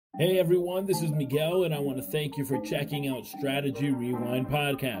Hey everyone, this is Miguel, and I want to thank you for checking out Strategy Rewind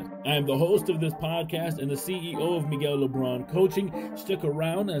Podcast. I am the host of this podcast and the CEO of Miguel LeBron Coaching. Stick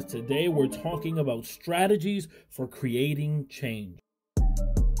around as today we're talking about strategies for creating change.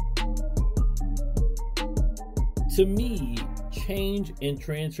 To me, change and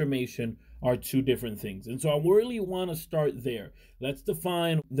transformation are two different things. And so I really want to start there. Let's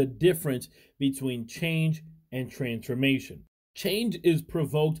define the difference between change and transformation. Change is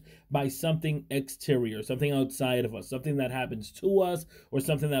provoked by something exterior, something outside of us, something that happens to us or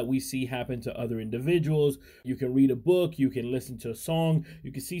something that we see happen to other individuals. You can read a book, you can listen to a song,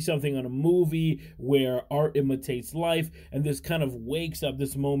 you can see something on a movie where art imitates life, and this kind of wakes up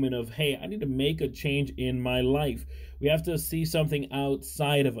this moment of, hey, I need to make a change in my life. We have to see something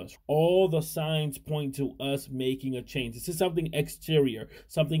outside of us. All the signs point to us making a change. This is something exterior,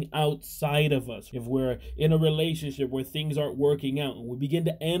 something outside of us. If we're in a relationship where things aren't working out and we begin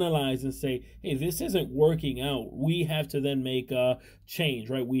to analyze and say, hey, this isn't working out, we have to then make a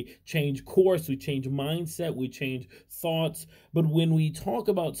change, right? We change course, we change mindset, we change thoughts. But when we talk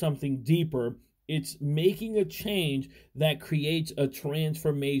about something deeper, it's making a change that creates a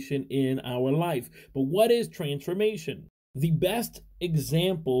transformation in our life. But what is transformation? The best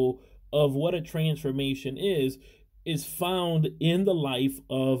example of what a transformation is found in the life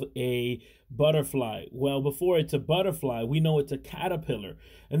of a butterfly. Well, before it's a butterfly, we know it's a caterpillar.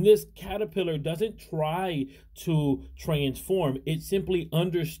 And this caterpillar doesn't try to transform. It simply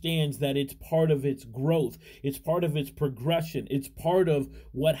understands that it's part of its growth. It's part of its progression. It's part of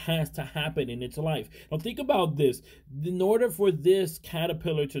what has to happen in its life. Now think about this. In order for this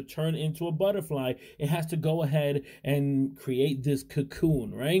caterpillar to turn into a butterfly, it has to go ahead and create this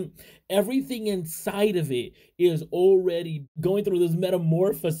cocoon, right? Everything inside of it is already going through this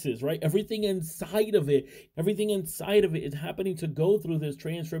metamorphosis, right? Everything inside of it is happening to go through this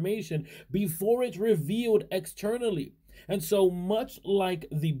transformation before it's revealed externally. And so much like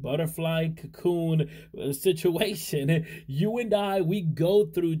the butterfly cocoon situation, you and I, we go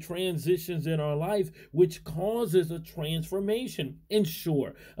through transitions in our life, which causes a transformation. And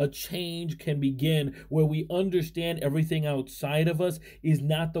sure, a change can begin where we understand everything outside of us is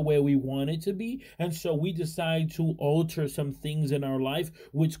not the way we want it to be. And so we decide to alter some things in our life,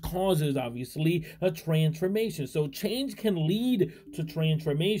 which causes, obviously, a transformation. So change can lead to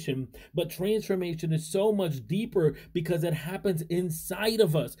transformation, but transformation is so much deeper because it happens inside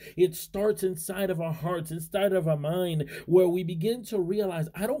of us. It starts inside of our hearts, inside of our mind, where we begin to realize,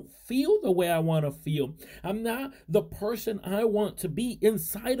 I don't feel the way I want to feel. I'm not the person I want to be.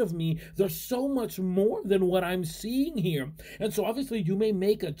 Inside of me, there's so much more than what I'm seeing here. And so obviously you may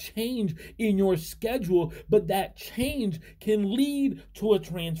make a change in your schedule, but that change can lead to a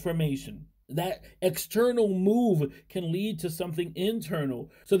transformation. That external move can lead to something internal.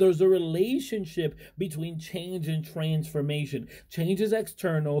 So there's a relationship between change and transformation. Change is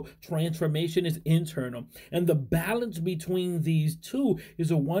external, transformation is internal. And the balance between these two is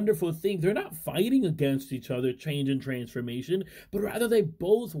a wonderful thing. They're not fighting against each other, change and transformation, but rather they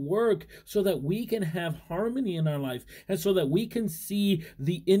both work so that we can have harmony in our life and so that we can see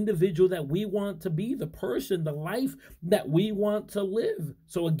the individual that we want to be, the person, the life that we want to live.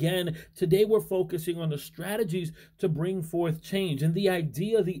 So again, today we're focusing on the strategies to bring forth change. And the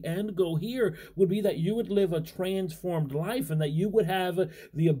idea, the end goal here would be that you would live a transformed life and that you would have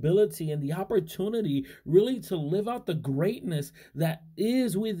the ability and the opportunity really to live out the greatness that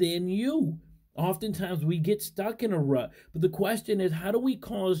is within you. Oftentimes we get stuck in a rut, but the question is, how do we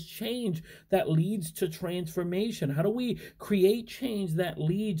cause change that leads to transformation? How do we create change that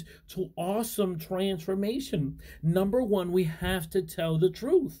leads to awesome transformation? Number one, we have to tell the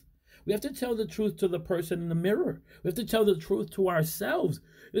truth. We have to tell the truth to the person in the mirror. We have to tell the truth to ourselves.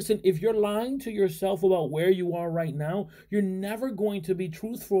 Listen, if you're lying to yourself about where you are right now, you're never going to be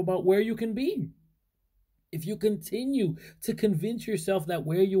truthful about where you can be. If you continue to convince yourself that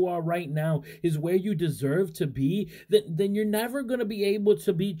where you are right now is where you deserve to be, then you're never going to be able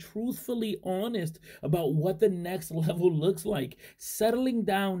to be truthfully honest about what the next level looks like. Settling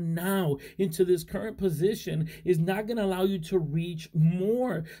down now into this current position is not going to allow you to reach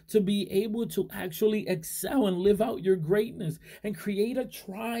more, to be able to actually excel and live out your greatness and create a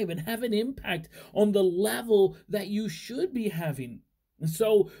tribe and have an impact on the level that you should be having. And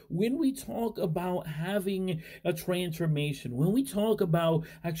so when we talk about having a transformation, when we talk about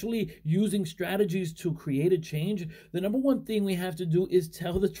actually using strategies to create a change, the number one thing we have to do is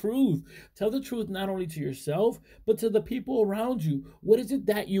tell the truth. Tell the truth not only to yourself, but to the people around you. What is it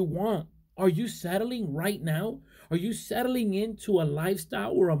that you want? Are you settling right now? Are you settling into a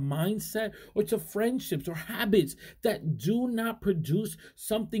lifestyle or a mindset or to friendships or habits that do not produce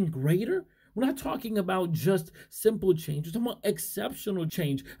something greater? We're not talking about just simple change. We're talking about exceptional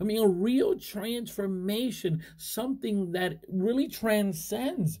change. I mean, a real transformation, something that really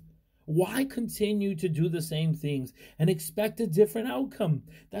transcends. Why continue to do the same things and expect a different outcome?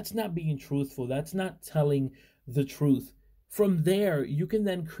 That's not being truthful. That's not telling the truth. From there, you can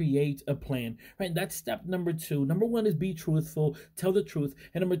then create a plan, right? That's step number two. Number one is be truthful, tell the truth.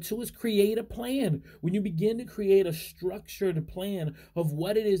 And number two is create a plan. When you begin to create a structured plan of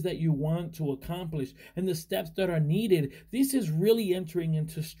what it is that you want to accomplish and the steps that are needed, this is really entering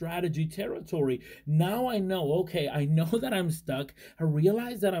into strategy territory. Now I know, okay, I know that I'm stuck. I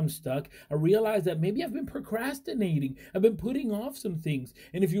realize that I'm stuck. I realize that maybe I've been procrastinating. I've been putting off some things.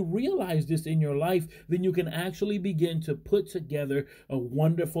 And if you realize this in your life, then you can actually begin to put together a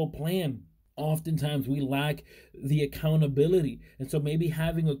wonderful plan. Oftentimes we lack the accountability. And so maybe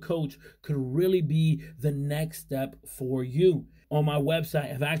having a coach could really be the next step for you. On my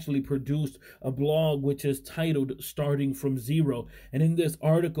website, I've actually produced a blog which is titled Starting from Zero. And in this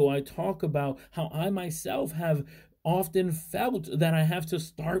article, I talk about how I myself have often felt that I have to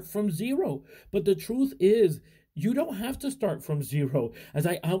start from zero. But the truth is, you don't have to start from zero. As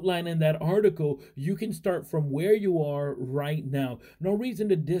I outline in that article, you can start from where you are right now. No reason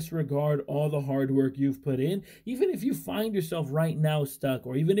to disregard all the hard work you've put in. Even if you find yourself right now stuck,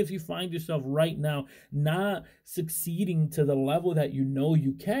 or even if you find yourself right now not succeeding to the level that you know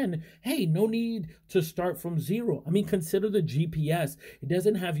you can, hey, no need to start from zero. I mean, consider the GPS. It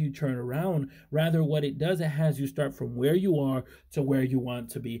doesn't have you turn around. Rather, what it does, it has you start from where you are to where you want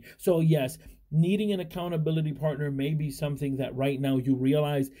to be. So yes, needing an accountability partner may be something that right now you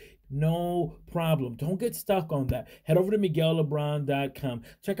realize. No problem. Don't get stuck on that. Head over to MiguelLeBron.com.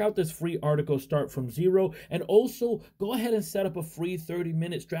 Check out this free article, Start from Zero. And also go ahead and set up a free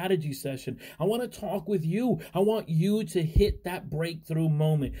 30-minute strategy session. I want to talk with you. I want you to hit that breakthrough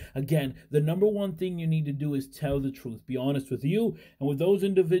moment. Again, the number one thing you need to do is tell the truth. Be honest with you and with those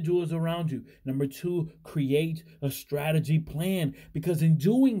individuals around you. Number two, create a strategy plan. Because in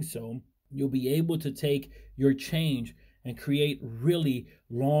doing so, you'll be able to take your change and create really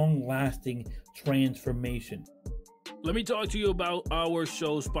long-lasting transformation. Let me talk to you about our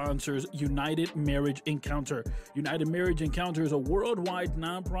show sponsors, United Marriage Encounter. United Marriage Encounter is a worldwide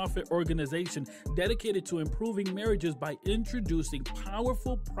nonprofit organization dedicated to improving marriages by introducing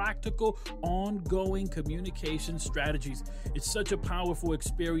powerful, practical, ongoing communication strategies. It's such a powerful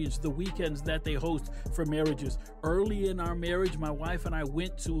experience, the weekends that they host for marriages. Early in our marriage, my wife and I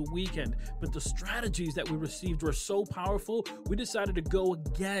went to a weekend, but the strategies that we received were so powerful, we decided to go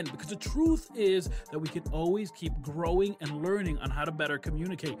again, because the truth is that we can always keep growing and learning on how to better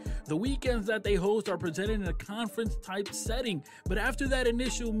communicate. The weekends that they host are presented in a conference type setting, but after that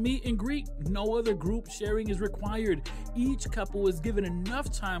initial meet and greet, no other group sharing is required. Each couple is given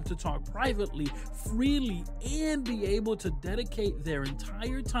enough time to talk privately, freely, and be able to dedicate their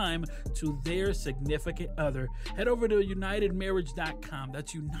entire time to their significant other. Head over to UnitedMarriage.com.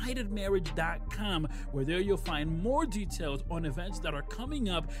 That's UnitedMarriage.com, where there you'll find more details on events that are coming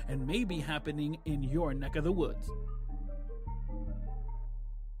up and may be happening in your neck of the woods.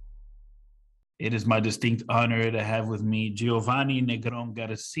 It is my distinct honor to have with me Giovanni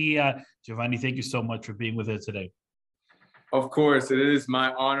Negron-Garcia. Giovanni, thank you so much for being with us today. Of course, it is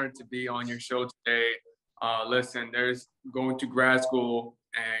my honor to be on your show today. Listen, there's going to grad school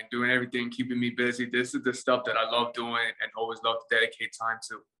and doing everything, keeping me busy. This is the stuff that I love doing and always love to dedicate time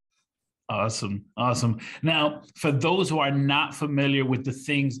to. Awesome. Now, for those who are not familiar with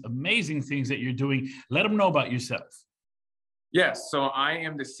the amazing things that you're doing, let them know about yourself. Yes, so I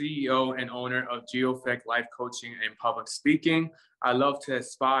am the CEO and owner of GioEffect Life Coaching and Public Speaking. I love to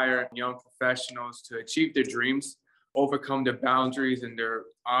inspire young professionals to achieve their dreams, overcome their boundaries and their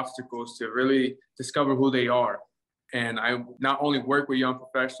obstacles to really discover who they are. And I not only work with young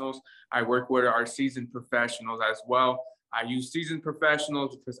professionals, I work with our seasoned professionals as well. I use seasoned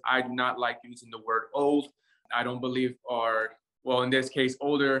professionals because I do not like using the word old. I don't believe in this case,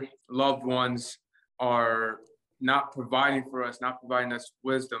 older loved ones are not providing for us, not providing us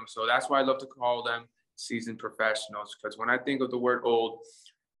wisdom. So that's why I love to call them seasoned professionals, because when I think of the word old,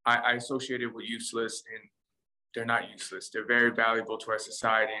 I associate it with useless, and they're not useless. They're very valuable to our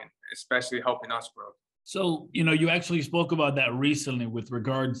society, and especially helping us grow. So, you actually spoke about that recently with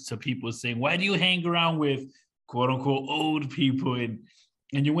regards to people saying, why do you hang around with quote unquote old people? And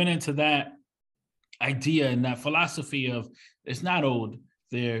you went into that idea and that philosophy of it's not old,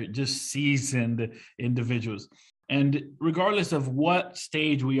 they're just seasoned individuals. And regardless of what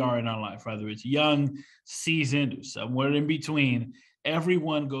stage we are in our life, whether it's young, seasoned, or somewhere in between,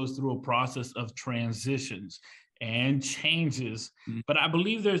 everyone goes through a process of transitions and changes. But I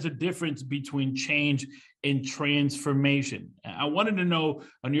believe there's a difference between change and transformation. I wanted to know,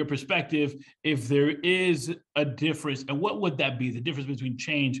 on your perspective, if there is a difference, and what would that be, the difference between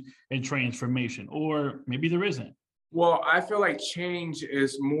change and transformation? Or maybe there isn't. Well, I feel like change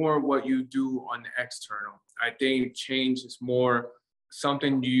is more what you do on the external. I think change is more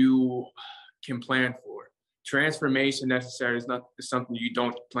something you can plan for. Transformation necessary is something you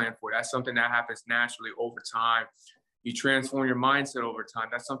don't plan for. That's something that happens naturally over time. You transform your mindset over time.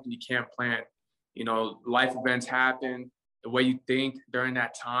 That's something you can't plan. You know, life events happen. The way you think during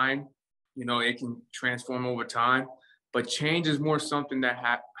that time, you know, it can transform over time. But change is more something that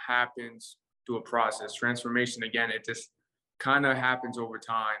happens through a process. Transformation, again, it just kind of happens over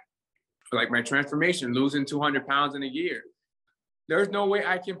time. Like my transformation, losing 200 pounds in a year. There's no way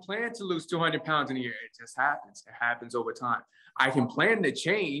I can plan to lose 200 pounds in a year. It just happens. It happens over time. I can plan to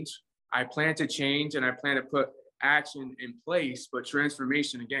change. I plan to change and I plan to put action in place. But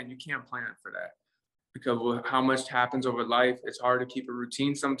transformation, again, you can't plan for that because of how much happens over life. It's hard to keep a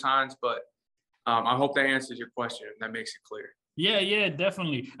routine sometimes, but I hope that answers your question. That makes it clear. Yeah,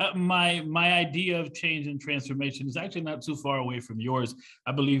 definitely. My idea of change and transformation is actually not too far away from yours.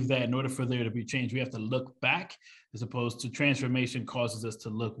 I believe that in order for there to be change, we have to look back, as opposed to transformation causes us to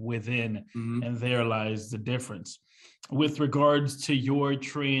look within, and there lies the difference. With regards to your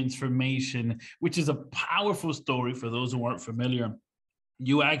transformation, which is a powerful story for those who aren't familiar,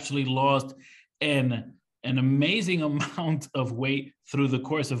 you actually lost an amazing amount of weight through the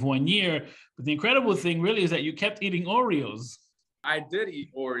course of 1 year. But the incredible thing really is that you kept eating Oreos. I did eat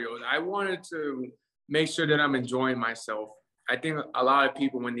Oreos. I wanted to make sure that I'm enjoying myself. I think a lot of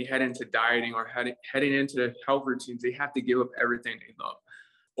people, when they head into dieting or heading into the health routines, they have to give up everything they love.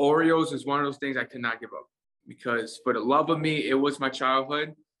 Oreos is one of those things I could not give up because for the love of me, it was my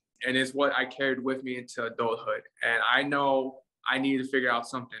childhood and it's what I carried with me into adulthood. And I know I need to figure out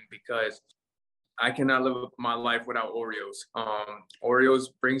something because I cannot live my life without Oreos. Oreos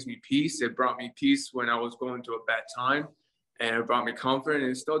brings me peace. It brought me peace when I was going through a bad time, and it brought me comfort,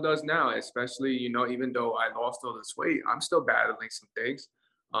 and it still does now. Especially, you know, even though I lost all this weight, I'm still battling some things,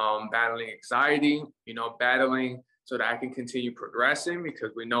 battling anxiety, you know, battling so that I can continue progressing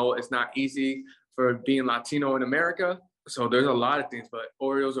because we know it's not easy for being Latino in America. So there's a lot of things, but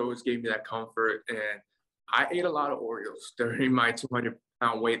Oreos always gave me that comfort, and I ate a lot of Oreos during my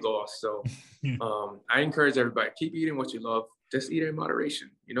 200-pound weight loss. So I encourage everybody, keep eating what you love. Just eat it in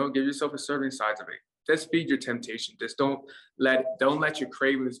moderation. You know, give yourself a serving size of it. Just feed your temptation. Just don't let your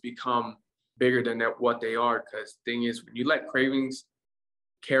cravings become bigger than what they are. Because the thing is, when you let cravings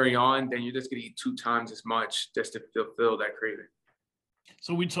carry on, then you're just gonna eat 2 times as much just to fulfill that craving.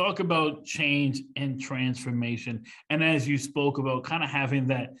 So we talk about change and transformation, and as you spoke about, kind of having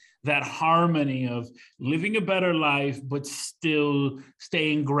that harmony of living a better life, but still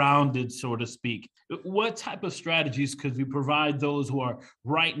staying grounded, so to speak. What type of strategies could we provide those who are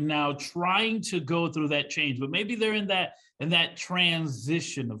right now trying to go through that change, but maybe they're in that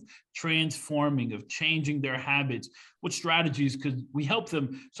transition of transforming, of changing their habits? What strategies could we help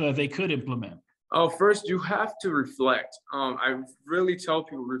them so that they could implement? Oh, first, you have to reflect. I really tell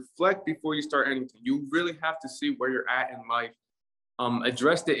people, reflect before you start anything. You really have to see where you're at in life.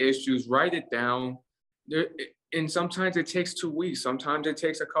 Address the issues, write it down. And sometimes it takes 2 weeks. Sometimes it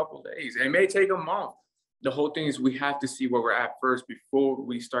takes a couple of days. It may take a month. The whole thing is we have to see where we're at first before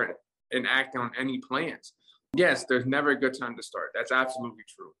we start enacting on any plans. Yes, there's never a good time to start. That's absolutely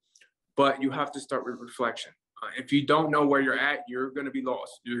true. But you have to start with reflection. If you don't know where you're at, you're going to be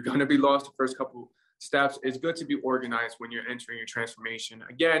lost. You're going to be lost the first couple steps. It's good to be organized when you're entering your transformation.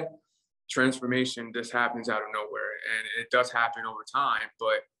 Again, transformation just happens out of nowhere, and it does happen over time,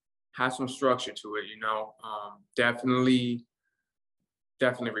 but have some structure to it, you know. Definitely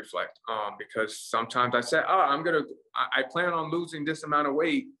reflect, because sometimes I said, I plan on losing this amount of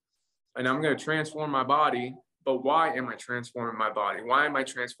weight, and I'm going to transform my body. But why am I transforming my body? Why am I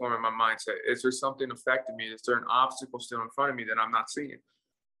transforming my mindset? Is there something affecting me? Is there an obstacle still in front of me that I'm not seeing?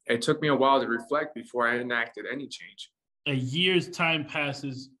 It took me a while to reflect before I enacted any change. A year's time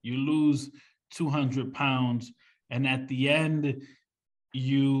passes, you lose 200 pounds, and at the end,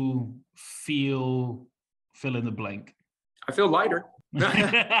 you feel fill in the blank. I feel lighter.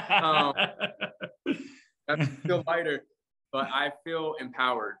 I feel lighter, but I feel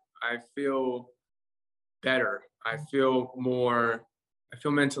empowered. I feel better. I feel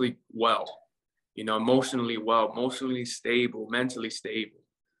mentally well, you know, emotionally well, emotionally stable, mentally stable.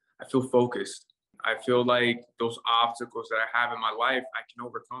 I feel focused. I feel like those obstacles that I have in my life, I can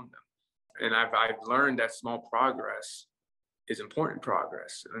overcome them. And I've learned that small progress is important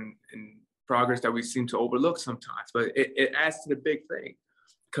progress, and progress that we seem to overlook sometimes, but it adds to the big thing.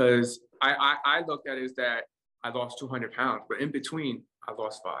 Because I looked at it as that I lost 200 pounds, but in between, I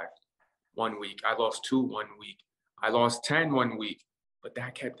lost 5 1 week. I lost 2 1 week. I lost 10 1 week, but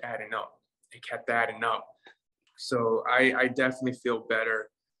that kept adding up. It kept adding up. So I definitely feel better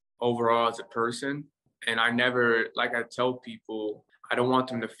overall as a person. And I never, like I tell people, I don't want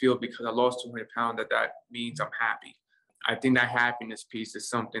them to feel because I lost 200 pounds that means I'm happy. I think that happiness piece is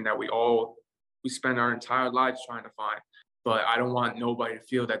something that we spend our entire lives trying to find. But I don't want nobody to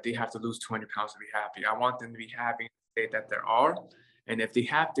feel that they have to lose 200 pounds to be happy. I want them to be happy in the state that they are. And if they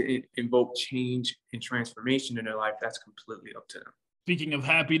have to invoke change and transformation in their life, that's completely up to them. Speaking of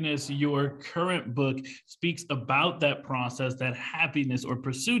happiness, your current book speaks about that process, that happiness or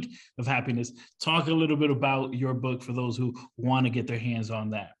pursuit of happiness. Talk a little bit about your book for those who want to get their hands on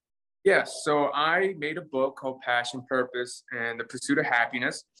that. Yes, so I made a book called Passion, Purpose, and the Pursuit of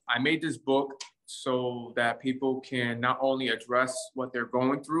Happiness. I made this book so that people can not only address what they're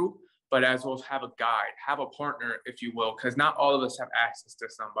going through, but as well as have a guide, have a partner, if you will, because not all of us have access to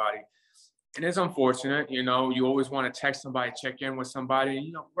somebody. And it's unfortunate, you always want to text somebody, check in with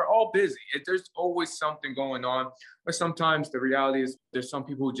somebody. We're all busy. There's always something going on. But sometimes the reality is there's some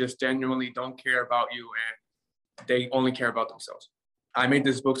people who just genuinely don't care about you and they only care about themselves. I made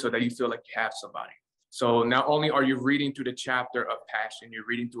this book so that you feel like you have somebody. So not only are you reading through the chapter of passion, you're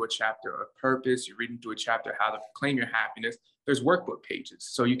reading through a chapter of purpose, you're reading through a chapter how to claim your happiness. There's workbook pages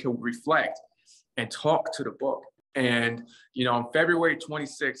so you can reflect and talk to the book. And, on February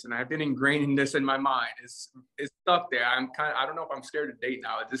 26th, and I've been ingraining this in my mind, it's stuck there. I don't know if I'm scared to date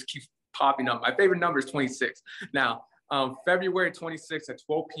now. It just keeps popping up. My favorite number is 26. Now, February 26th at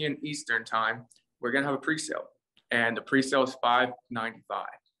 12 p.m. Eastern time, we're going to have a pre-sale. And the pre-sale is $5.95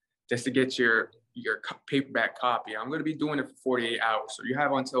 just to get your paperback copy. I'm going to be doing it for 48 hours. So you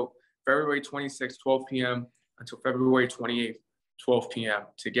have until February 26th, 12 p.m. until February 28th, 12 p.m.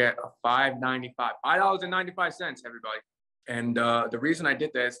 to get a $5.95, everybody. And the reason I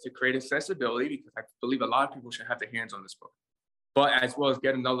did that is to create accessibility because I believe a lot of people should have their hands on this book, but as well as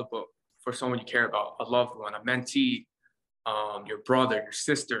get another book for someone you care about, a loved one, a mentee, your brother, your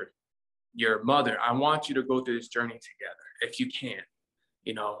sister, your mother. I want you to go through this journey together if you can,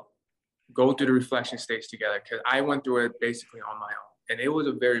 go through the reflection stage together because I went through it basically on my own and it was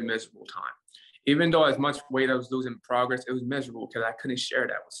a very miserable time. Even though as much weight I was losing progress, it was miserable because I couldn't share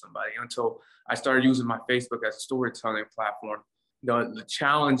that with somebody until I started using my Facebook as a storytelling platform. The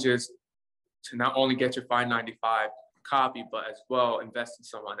challenge is to not only get your $5.95 copy, but as well invest in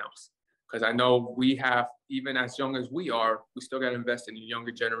someone else. Because I know we have, even as young as we are, we still got to invest in the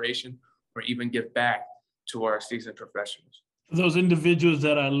younger generation or even give back to our seasoned professionals. Those individuals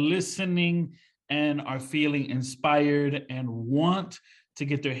that are listening and are feeling inspired and want to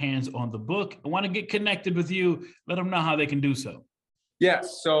get their hands on the book, I want to get connected with you. Let them know how they can do so.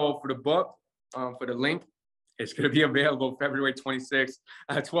 Yes. So for the book, for the link, it's going to be available February 26th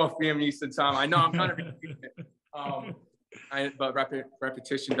at 12 p.m. Eastern time. I know I'm kind of repeating it, but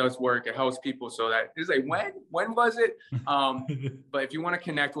repetition does work. It helps people so that it's like, when was it? But if you want to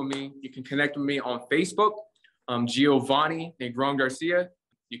connect with me, you can connect with me on Facebook, Giovanni Negron-Garcia.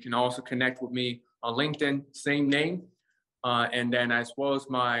 You can also connect with me on LinkedIn, same name. And then as well as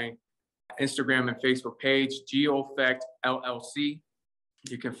my Instagram and Facebook page, GioEffect LLC.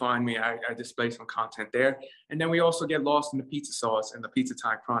 You can find me. I display some content there. And then we also get lost in the pizza sauce and the Pizza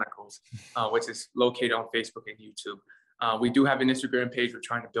Time Chronicles, which is located on Facebook and YouTube. We do have an Instagram page. We're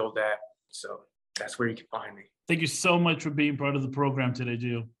trying to build that. So that's where you can find me. Thank you so much for being part of the program today,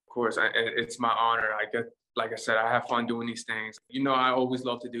 Gio. Of course. It's my honor. Like I said, I have fun doing these things. I always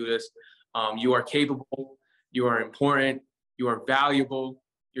love to do this. You are capable. You are important. You are valuable.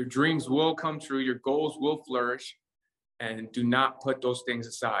 Your dreams will come true. Your goals will flourish. And do not put those things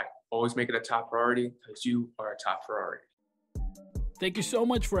aside. Always make it a top priority because you are a top priority. Thank you so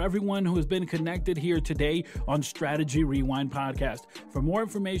much for everyone who has been connected here today on Strategy Rewind Podcast. For more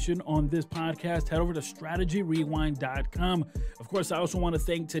information on this podcast, head over to strategyrewind.com. Of course, I also want to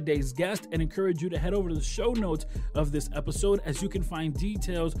thank today's guest and encourage you to head over to the show notes of this episode as you can find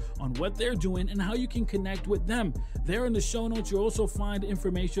details on what they're doing and how you can connect with them. There in the show notes, you'll also find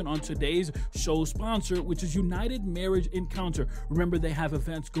information on today's show sponsor, which is United Marriage Encounter. Remember, they have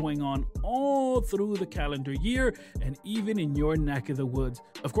events going on all through the calendar year and even in your neck of the woods.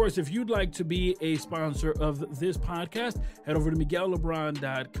 Of course, if you'd like to be a sponsor of this podcast, head over to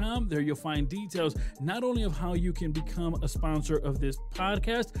MiguelLebron.com. There you'll find details not only of how you can become a sponsor of this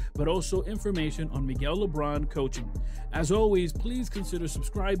podcast, but also information on Miguel Lebron Coaching. As always, please consider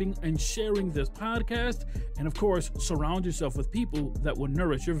subscribing and sharing this podcast. And of course, surround yourself with people that will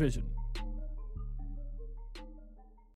nourish your vision.